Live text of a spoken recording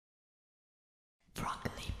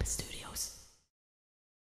Rogaland Studios.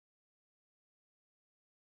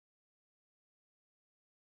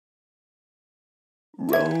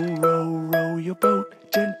 Row, row, row your boat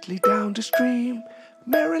gently down the stream.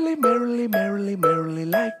 Merrily, merrily, merrily, merrily,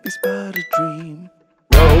 life is but a dream.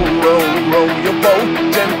 Row, row, row your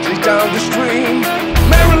boat gently down the stream.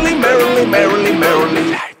 Merrily, merrily, merrily,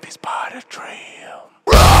 merrily, life is but a dream.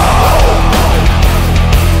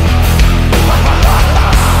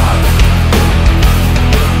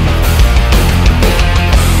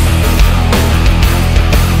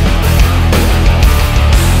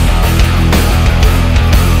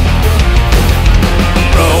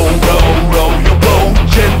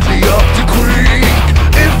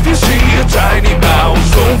 Tiny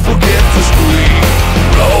mouse, don't forget to scream.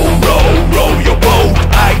 Row, row, row your boat,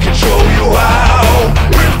 I can show you how.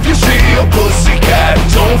 If you see a pussycat,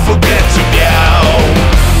 don't forget to meow.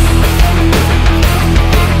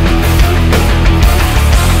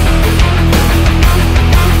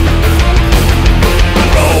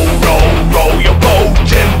 Row, row, row your boat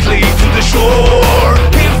gently to the shore.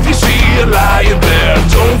 If you see a lion there,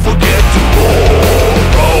 don't forget to roar.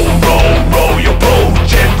 Row, row, row your boat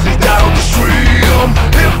gently down the stream.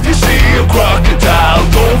 If you see a crocodile,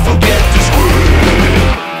 don't forget to scream.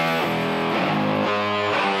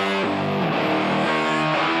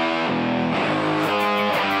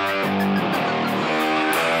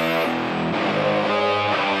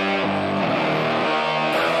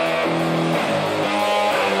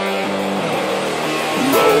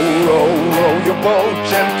 Row, row, row your boat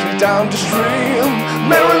gently down the stream.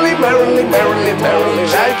 Merrily, merrily, merrily, merrily,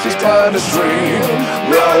 life is but a stream.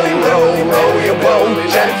 Merrily, merrily, row your boat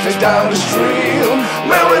gently down the stream.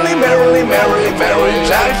 Merrily, merrily, merrily, merrily,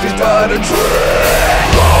 life is but a dream.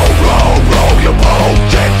 Row, row, row your boat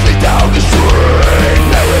gently down the stream.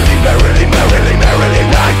 Merrily, merrily,